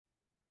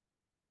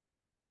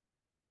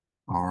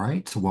All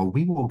right, well,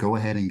 we will go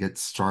ahead and get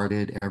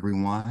started,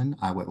 everyone.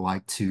 I would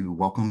like to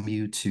welcome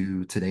you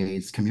to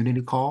today's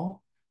community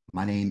call.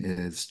 My name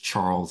is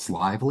Charles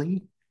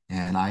Lively,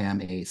 and I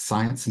am a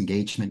science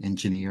engagement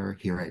engineer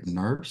here at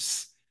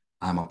NERSC.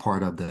 I'm a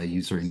part of the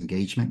user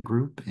engagement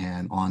group,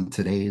 and on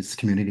today's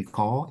community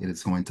call, it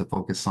is going to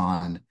focus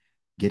on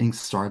getting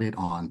started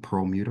on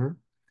Perlmutter,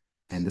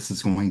 and this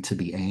is going to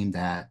be aimed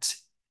at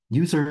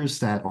users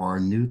that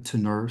are new to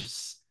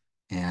NERSC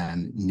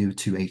and new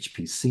to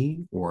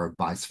HPC or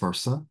vice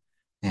versa.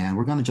 And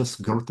we're going to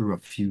just go through a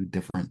few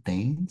different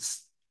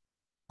things.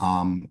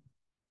 Um,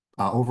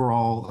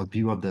 Overall, a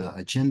view of the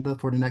agenda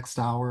for the next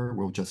hour.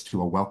 We'll just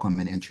do a welcome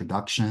and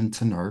introduction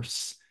to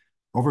NERSC,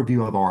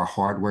 overview of our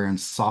hardware and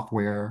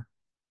software,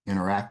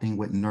 interacting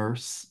with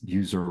NERSC,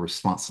 user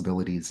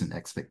responsibilities and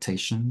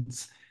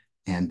expectations.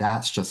 And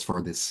that's just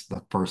for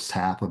the first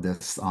half of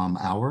this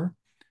hour.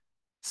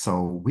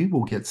 So we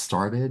will get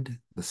started.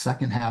 The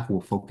second half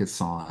will focus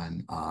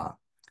on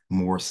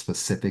more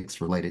specifics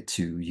related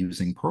to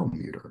using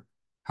Perlmutter,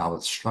 how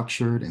it's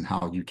structured, and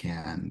how you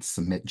can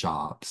submit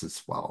jobs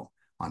as well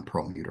on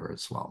Perlmutter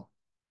as well.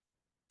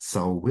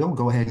 So we'll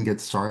go ahead and get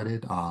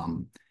started.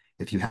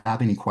 If you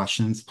have any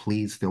questions,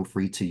 please feel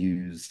free to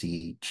use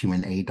the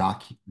Q&A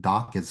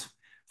doc as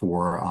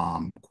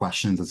for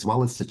questions as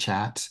well as the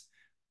chat.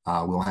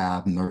 We'll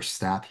have nurse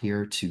staff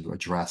here to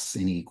address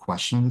any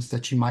questions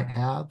that you might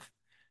have.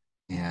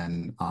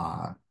 And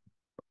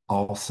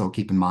also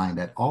keep in mind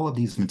that all of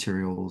these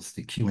materials,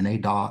 the Q&A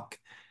doc,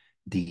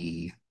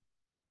 the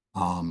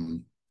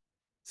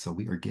so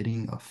we are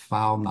getting a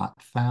file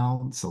not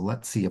found. So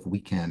let's see if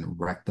we can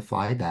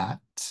rectify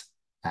that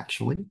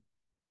actually.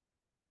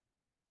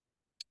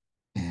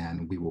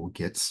 And we will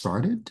get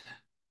started.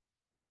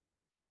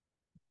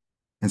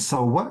 And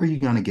so what are you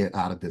going to get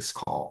out of this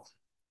call?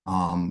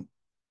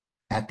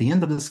 At the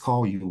end of this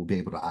call, you will be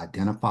able to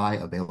identify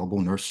available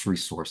NERSC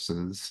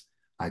resources,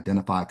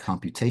 identify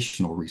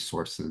computational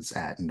resources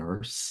at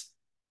NERSC.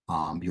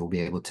 You'll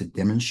be able to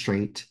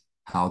demonstrate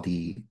how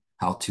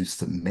to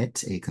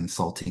submit a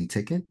consulting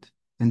ticket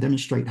and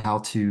demonstrate how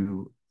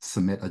to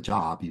submit a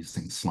job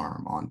using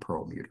Slurm on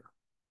Perlmutter.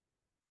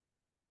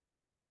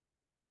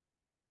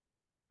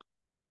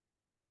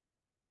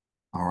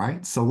 All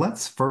right, so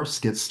let's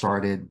first get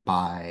started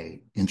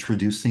by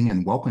introducing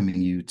and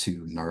welcoming you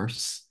to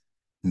NERSC.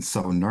 And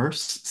so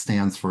NERSC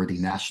stands for the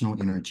National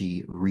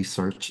Energy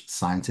Research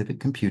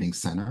Scientific Computing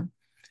Center.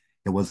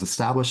 It was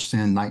established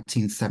in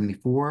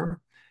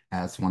 1974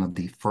 as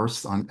the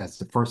first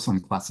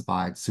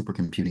unclassified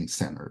supercomputing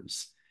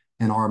centers.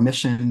 And our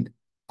mission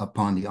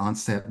upon the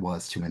onset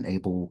was to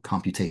enable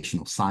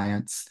computational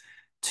science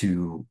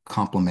to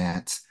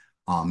complement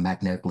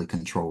magnetically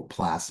controlled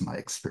plasma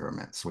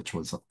experiments, which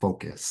was a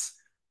focus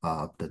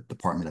of the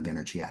Department of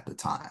Energy at the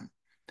time.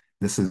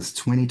 This is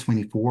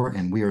 2024,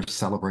 and we are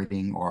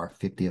celebrating our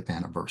 50th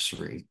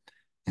anniversary.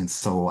 And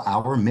so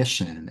our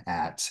mission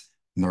at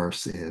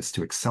NERSC is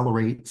to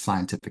accelerate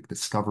scientific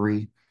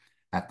discovery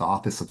at the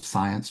Office of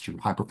Science through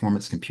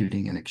high-performance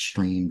computing and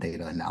extreme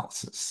data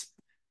analysis.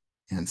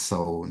 And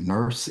so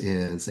NERSC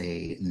is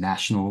it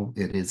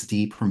is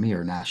the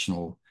premier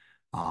national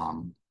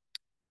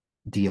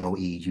DOE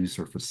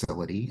user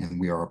facility, and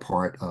we are a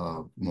part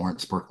of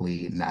Lawrence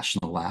Berkeley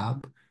National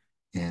Lab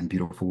in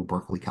beautiful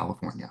Berkeley,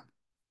 California.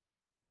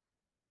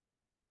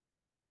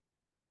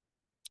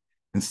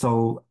 And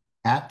so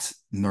at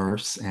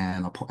NERSC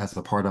and as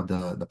a part of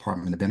the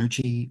Department of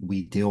Energy,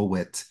 we deal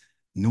with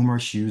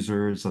numerous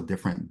users of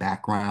different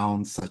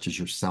backgrounds, such as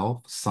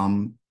yourself.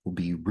 Some will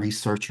be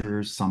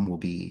researchers, some will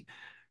be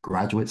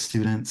graduate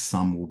students,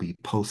 some will be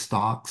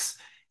postdocs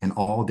in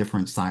all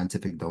different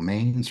scientific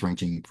domains,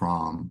 ranging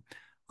from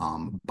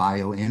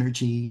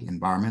bioenergy,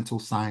 environmental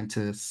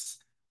scientists,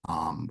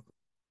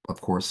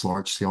 of course,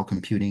 large-scale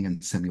computing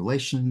and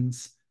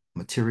simulations,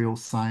 material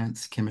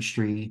science,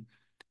 chemistry,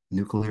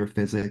 nuclear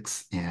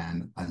physics,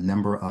 and a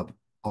number of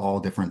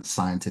all different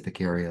scientific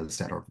areas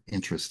that are of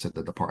interest to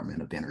the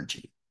Department of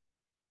Energy.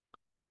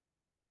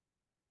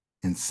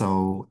 And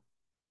so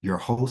your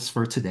hosts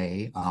for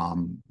today,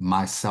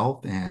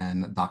 myself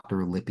and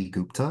Dr. Lippy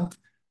Gupta,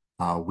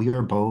 we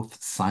are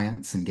both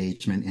science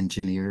engagement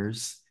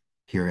engineers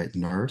here at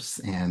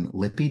NERSC. And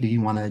Lippy, do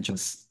you want to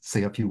just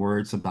say a few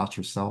words about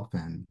yourself?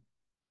 And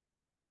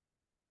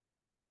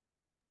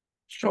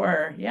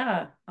Sure.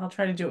 Yeah, I'll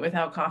try to do it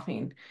without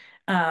coughing.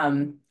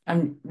 I'm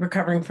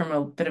recovering from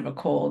a bit of a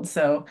cold.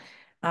 So,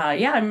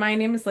 yeah, my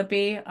name is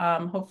Lippy.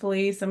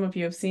 Hopefully some of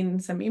you have seen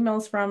some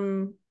emails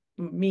from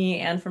me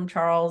and from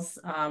Charles.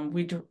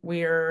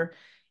 We're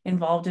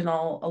involved in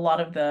a lot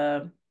of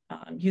the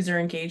user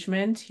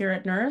engagement here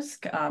at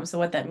NERSC. So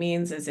what that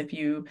means is if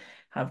you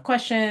have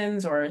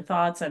questions or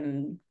thoughts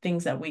on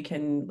things that we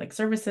can, like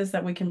services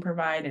that we can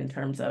provide in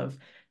terms of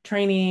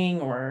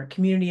training or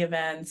community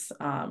events.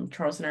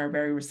 Charles and I are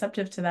very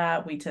receptive to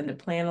that. We tend to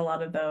plan a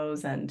lot of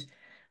those and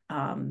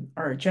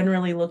are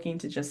generally looking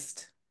to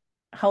just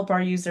help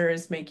our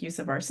users make use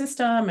of our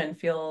system and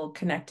feel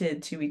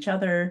connected to each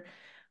other.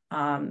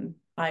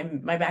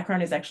 My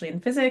background is actually in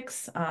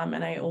physics,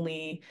 and I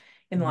only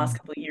in the last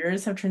couple of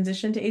years have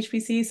transitioned to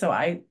HPC. So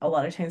I a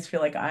lot of times feel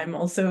like I'm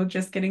also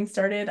just getting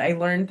started. I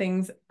learn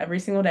things every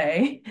single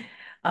day.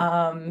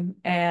 And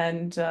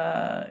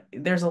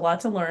there's a lot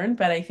to learn,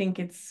 but I think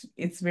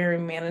it's very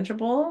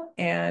manageable.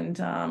 And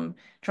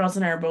Charles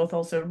and I are both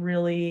also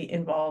really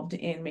involved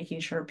in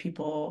making sure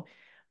people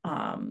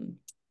um,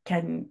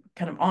 can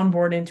kind of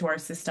onboard into our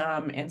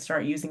system and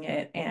start using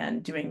it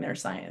and doing their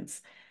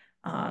science.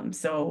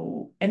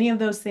 So any of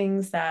those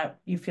things that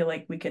you feel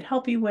like we could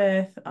help you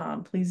with,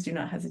 please do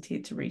not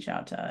hesitate to reach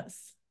out to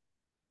us.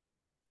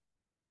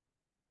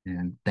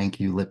 And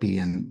thank you, Lippy.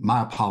 And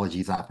my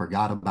apologies, I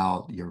forgot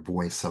about your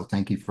voice. So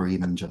thank you for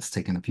even just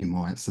taking a few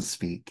moments to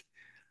speak.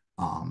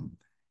 Um,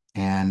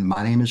 and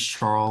my name is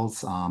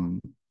Charles.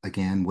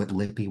 Again, with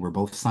Lippy, we're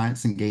both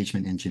science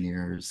engagement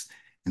engineers.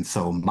 And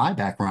so my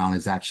background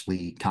is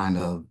actually kind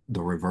of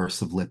the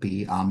reverse of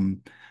Lippy.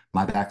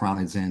 My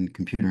background is in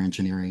computer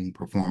engineering,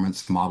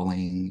 performance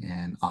modeling,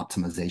 and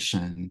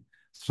optimization,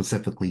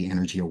 specifically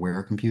energy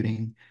aware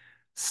computing.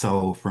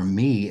 So for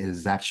me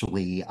is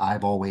actually,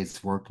 I've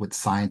always worked with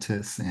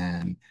scientists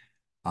and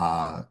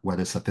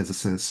whether it's a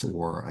physicist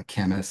or a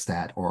chemist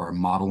that are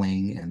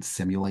modeling and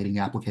simulating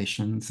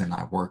applications. And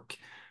I work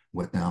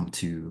with them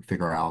to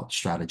figure out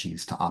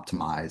strategies to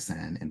optimize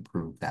and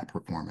improve that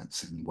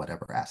performance in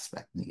whatever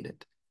aspect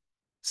needed.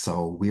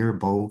 So we're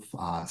both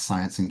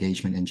science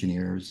engagement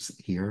engineers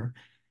here,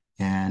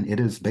 and it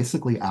is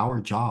basically our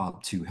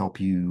job to help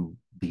you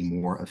be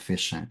more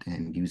efficient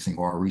in using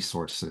our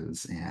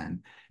resources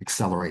and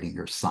accelerating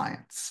your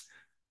science.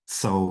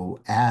 So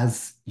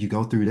as you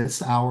go through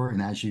this hour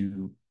and as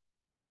you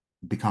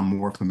become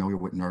more familiar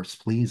with NERSC,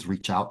 please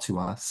reach out to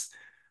us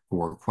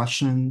for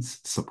questions,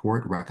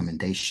 support,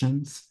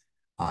 recommendations,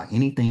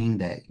 anything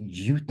that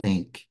you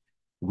think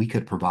we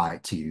could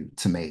provide to you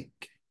to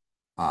make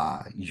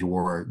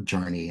your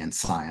journey in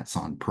science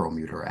on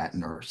Perlmutter at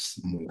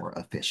NERSC more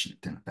efficient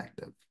and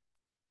effective.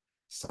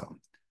 So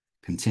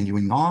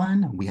continuing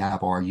on, we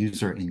have our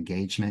user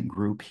engagement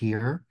group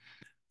here.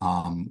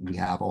 We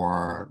have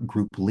our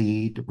group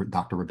lead,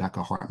 Dr.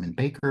 Rebecca Hartman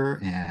Baker,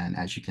 and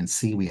as you can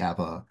see, we have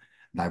a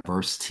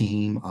diverse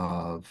team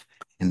of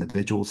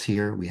individuals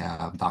here. We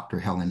have Dr.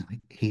 Helen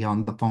He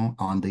on the phone,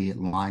 on the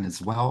line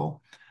as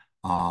well.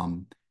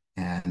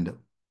 And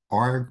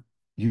our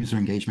user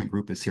engagement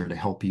group is here to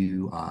help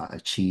you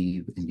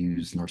achieve and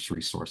use nurse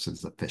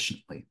resources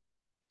efficiently.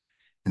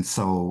 And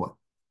so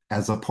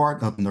as a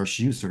part of nurse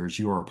users,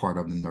 you are a part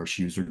of the nurse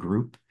user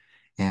group.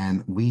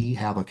 And we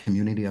have a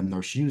community of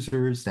nurse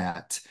users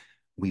that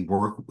we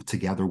work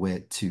together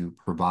with to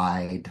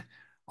provide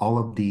all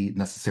of the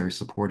necessary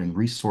support and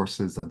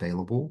resources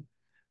available.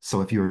 So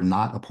if you're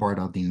not a part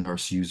of the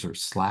nurse user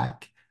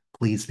Slack,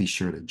 please be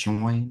sure to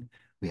join.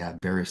 We have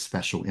various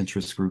special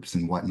interest groups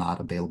and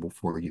whatnot available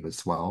for you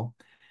as well.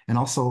 And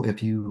also,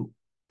 if you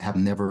have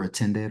never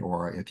attended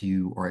or if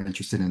you are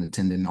interested in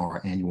attending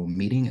our annual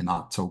meeting in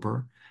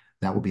October,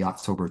 that will be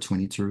October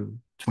 22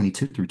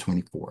 through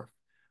 24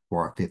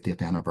 for our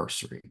 50th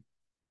anniversary.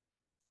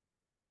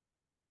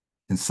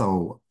 And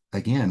so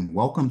again,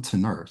 welcome to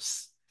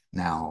NERSC.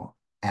 Now,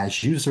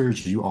 as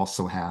users, you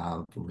also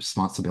have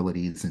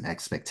responsibilities and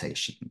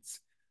expectations.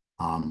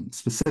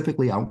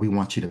 Specifically, we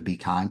want you to be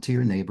kind to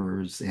your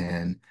neighbors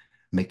and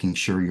making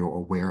sure you're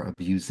aware of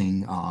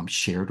using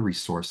shared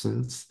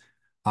resources.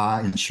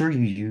 Ensure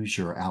you use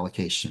your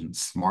allocations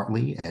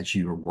smartly as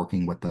you are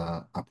working with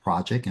a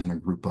project and a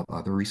group of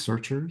other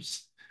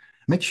researchers.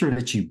 Make sure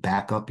that you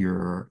back up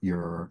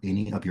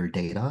any of your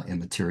data and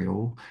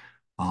material,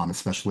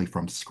 especially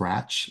from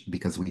scratch,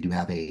 because we do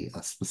have a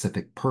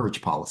specific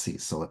purge policy.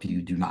 So if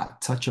you do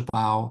not touch a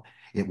file,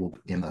 it will,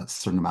 in a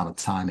certain amount of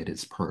time, it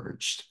is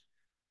purged.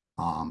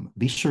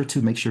 Be sure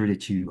to make sure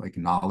that you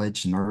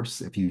acknowledge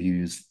NERSC if you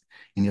use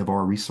any of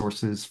our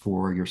resources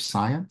for your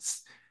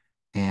science,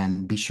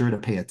 and be sure to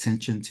pay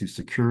attention to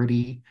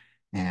security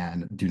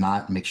and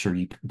make sure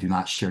you do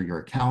not share your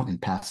account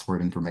and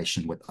password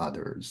information with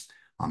others,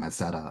 as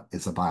that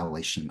is a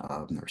violation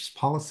of NERSC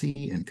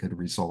policy and could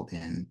result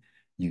in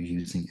you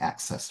using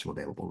access to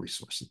available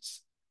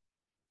resources.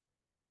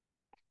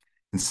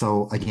 And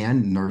so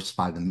again, NERSC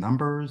by the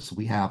numbers,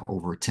 we have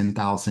over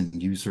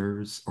 10,000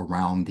 users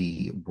around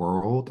the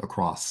world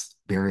across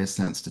various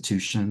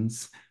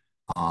institutions.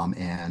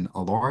 And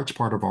a large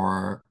part of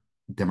our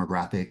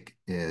demographic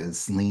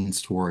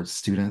leans towards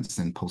students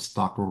and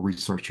postdoctoral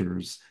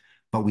researchers,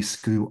 but we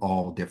skew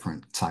all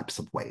different types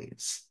of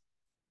ways.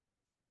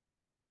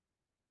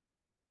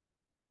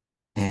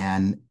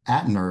 And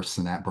at NERSC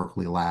and at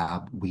Berkeley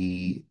Lab,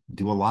 we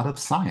do a lot of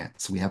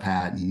science. We have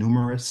had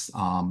numerous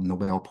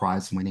Nobel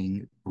Prize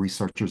winning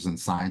researchers and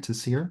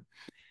scientists here.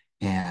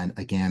 And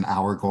again,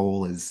 our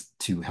goal is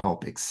to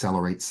help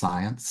accelerate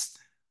science.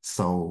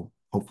 So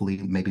hopefully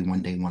maybe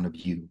one day one of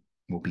you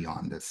will be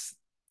on this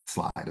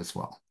slide as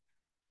well.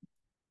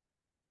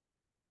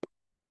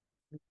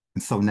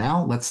 And so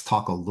now let's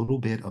talk a little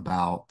bit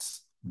about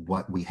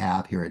what we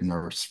have here at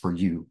NERSC for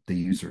you, the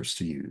users,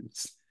 to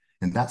use.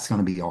 And that's going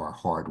to be our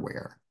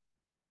hardware.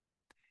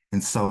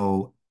 And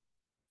so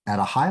at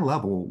a high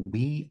level,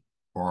 we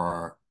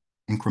are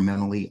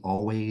incrementally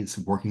always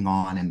working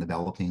on and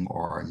developing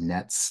our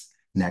next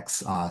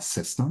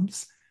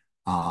systems.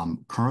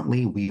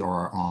 Currently, we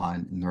are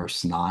on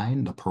NERSC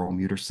 9, the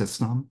Perlmutter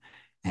system,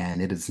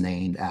 and it is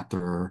named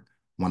after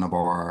one of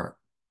our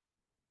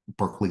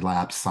Berkeley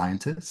Lab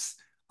scientists.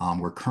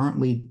 We're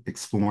currently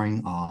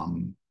exploring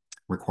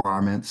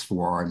requirements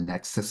for our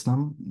next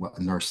system,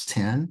 NERSC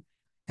 10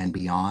 and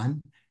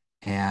beyond.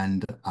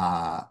 And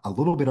a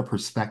little bit of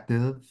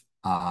perspective,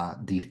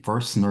 the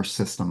first nurse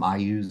system I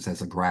used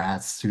as a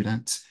grad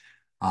student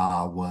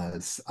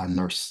was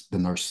the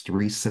nurse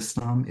 3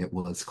 system. It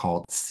was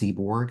called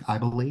Seaboard, I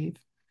believe.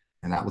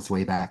 And that was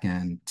way back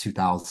in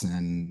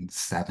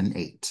 2007,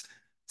 8.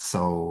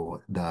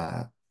 So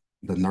the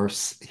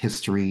nurse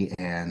history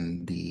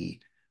and the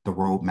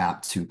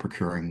roadmap to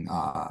procuring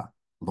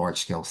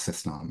large scale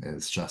system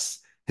is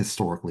just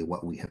historically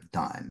what we have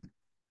done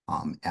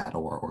at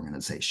our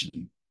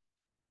organization.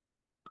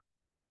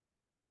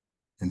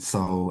 And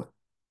so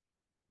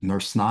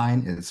NERSC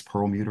 9 is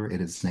Perlmutter. It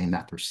is named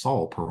after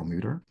Saul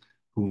Perlmutter,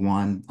 who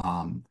won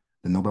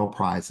the Nobel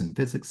Prize in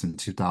Physics in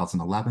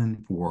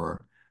 2011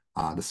 for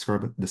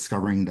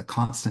discovering the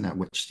constant at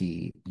which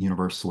the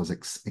universe was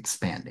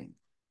expanding.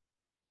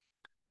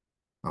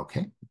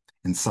 Okay.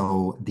 And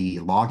so the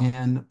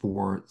login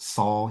for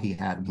Saul, he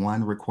had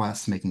one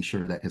request, making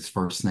sure that his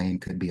first name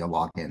could be a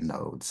login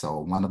node. So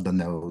one of the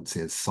nodes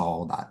is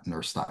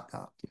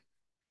saul.nersc.gov.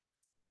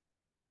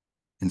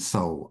 And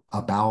so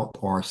about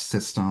our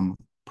system,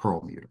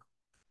 Perlmutter.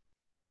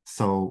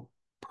 So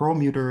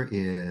Perlmutter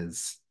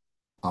is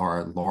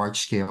our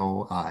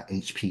large-scale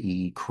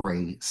HPE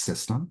Cray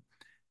system,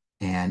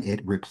 and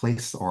it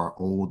replaced our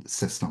old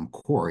system,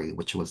 Cori,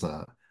 which was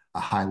a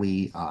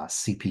highly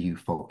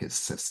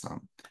CPU-focused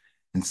system.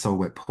 And so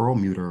with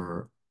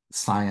Perlmutter,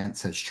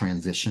 science has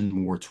transitioned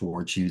more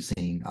towards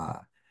using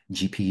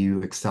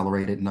GPU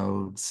accelerated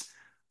nodes.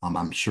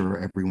 I'm sure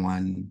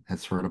everyone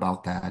has heard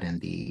about that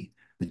and the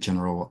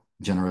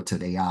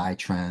generative AI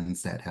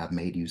trends that have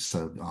made use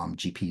of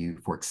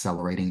GPU for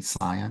accelerating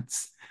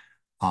science.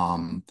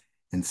 Um,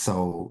 and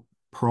so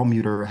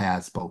Perlmutter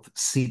has both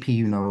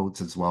CPU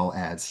nodes as well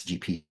as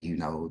GPU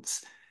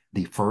nodes.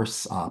 The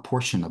first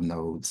portion of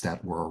nodes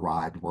that were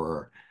arrived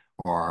were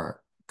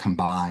our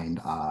combined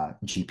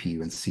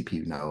GPU and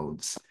CPU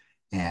nodes.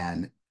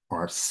 And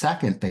our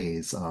second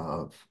phase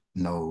of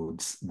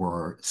nodes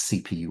were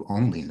CPU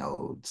only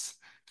nodes.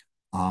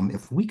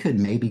 If we could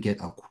maybe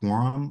get a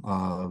quorum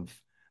of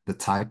the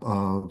type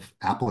of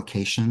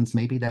applications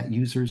maybe that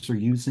users are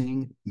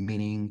using,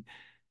 meaning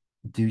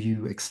do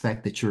you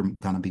expect that you're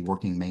going to be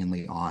working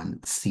mainly on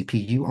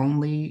CPU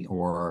only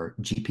or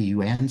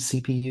GPU and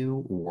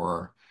CPU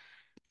or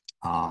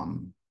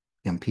MPI,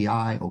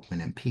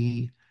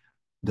 OpenMP?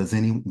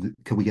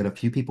 Could we get a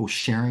few people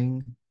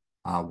sharing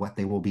what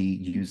they will be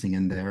using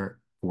in there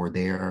for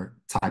their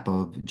type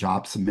of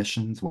job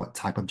submissions? What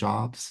type of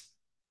jobs?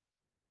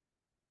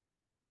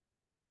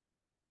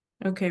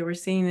 Okay, we're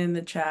seeing in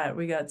the chat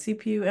we got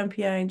CPU,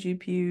 MPI,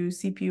 GPU,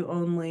 CPU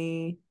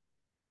only,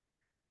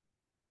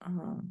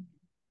 um,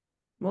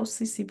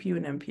 mostly CPU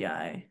and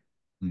MPI.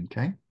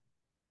 Okay.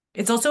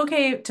 It's also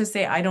okay to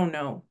say I don't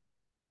know.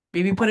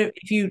 Maybe put it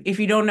if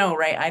you don't know,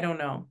 right? I don't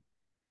know.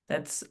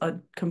 That's a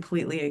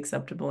completely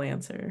acceptable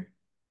answer.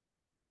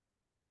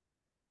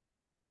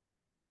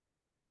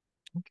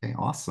 Okay,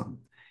 awesome.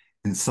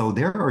 And so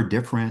there are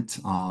different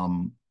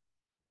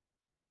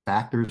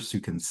factors to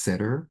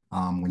consider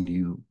when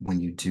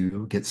you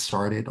do get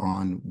started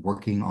on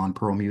working on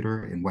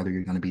Perlmutter and whether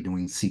you're going to be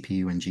doing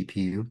CPU and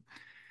GPU.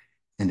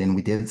 And then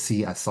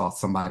I saw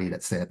somebody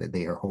that said that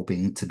they are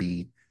hoping to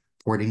be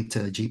porting to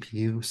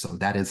GPU. So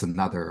that is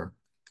a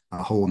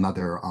whole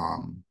nother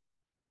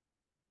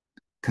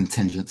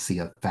contingency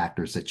of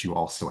factors that you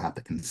also have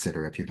to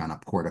consider if you're going to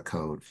port a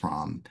code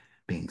from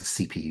being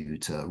CPU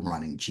to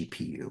running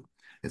GPU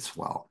as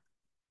well.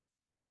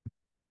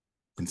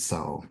 And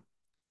so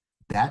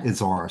that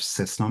is our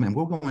system, and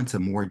we'll go into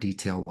more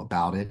detail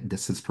about it.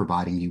 This is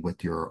providing you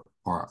with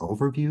our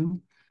overview.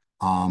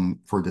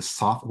 For the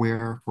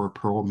software for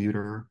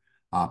Perlmutter,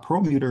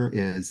 Perlmutter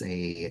is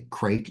a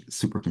Cray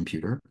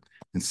supercomputer,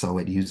 and so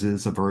it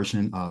uses a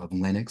version of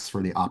Linux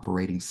for the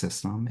operating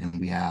system, and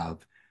we have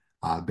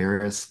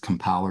various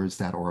compilers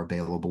that are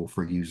available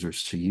for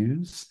users to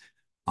use.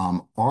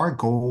 Our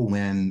goal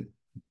when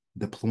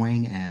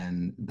deploying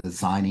and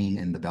designing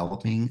and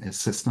developing a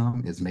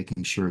system is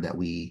making sure that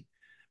we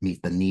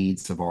meet the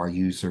needs of our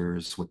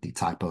users with the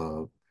type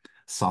of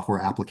software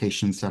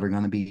applications that are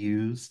going to be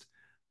used,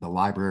 the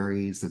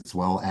libraries, as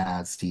well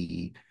as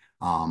the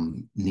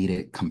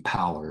needed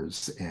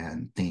compilers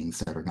and things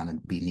that are going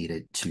to be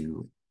needed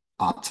to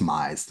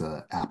optimize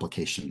the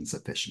applications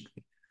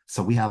efficiently.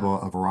 So we have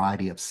a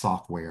variety of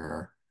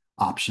software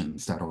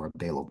options that are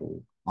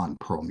available on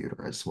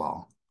Perlmutter as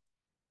well.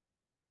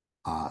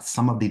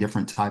 Some of the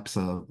different types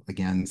of,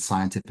 again,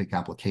 scientific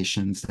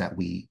applications that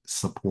we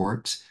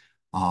support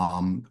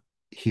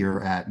here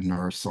at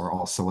NERSC are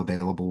also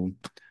available.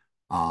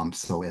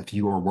 So if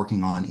you are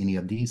working on any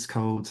of these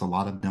codes, a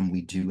lot of them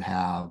we do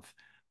have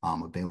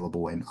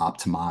available and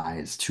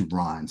optimized to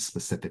run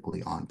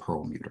specifically on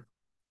Perlmutter.